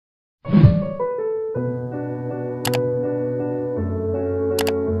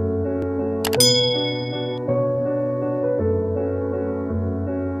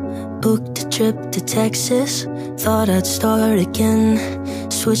trip to Texas. Thought I'd start again.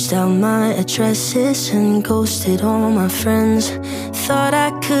 Switched out my addresses and ghosted all my friends. Thought I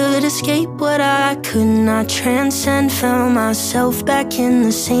could escape what I could not transcend. Found myself back in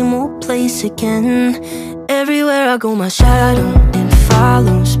the same old place again. Everywhere I go, my shadow, it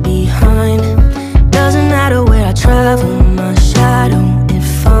follows behind. Doesn't matter where I travel, my shadow, it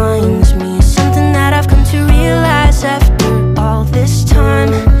finds me. Something that I've come to realize after all this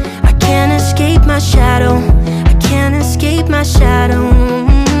time. I can't escape my shadow, I can't escape my shadow.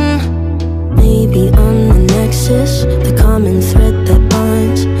 Maybe I'm the nexus, the common thread that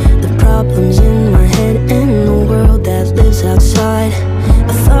binds the problems in my head and the world that lives outside.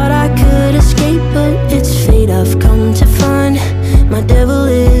 I thought I could escape, but it's fate I've come to find. My devil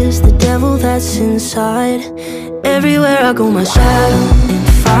is the devil that's inside. Everywhere I go, my shadow, it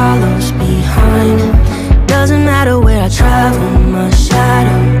follows behind. Doesn't matter where I travel, my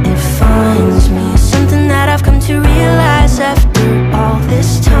shadow, it finds me. Something that I've come to realize after all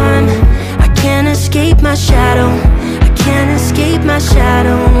this time. I can't escape my shadow, I can't escape my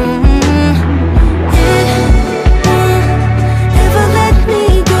shadow. It won't ever let me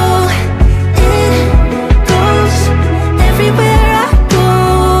go. It goes everywhere I go.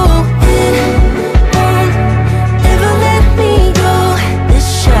 It won't ever let me go. This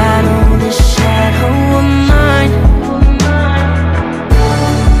shadow of mine.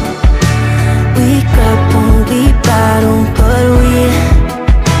 We grapple, we battle, but we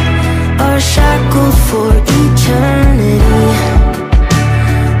are shackled for eternity.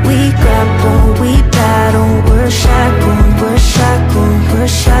 We grapple, we battle, we're shackled, we're shackled, we're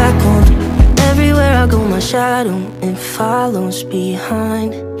shackled. Everywhere I go, my shadow, it follows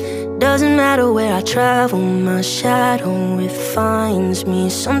behind. Doesn't matter where I travel, my shadow, it finds me.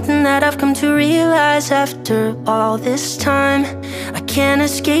 Something that I've come to realize after all this time. I can't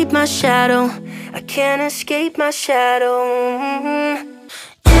escape my shadow, I can't escape my shadow.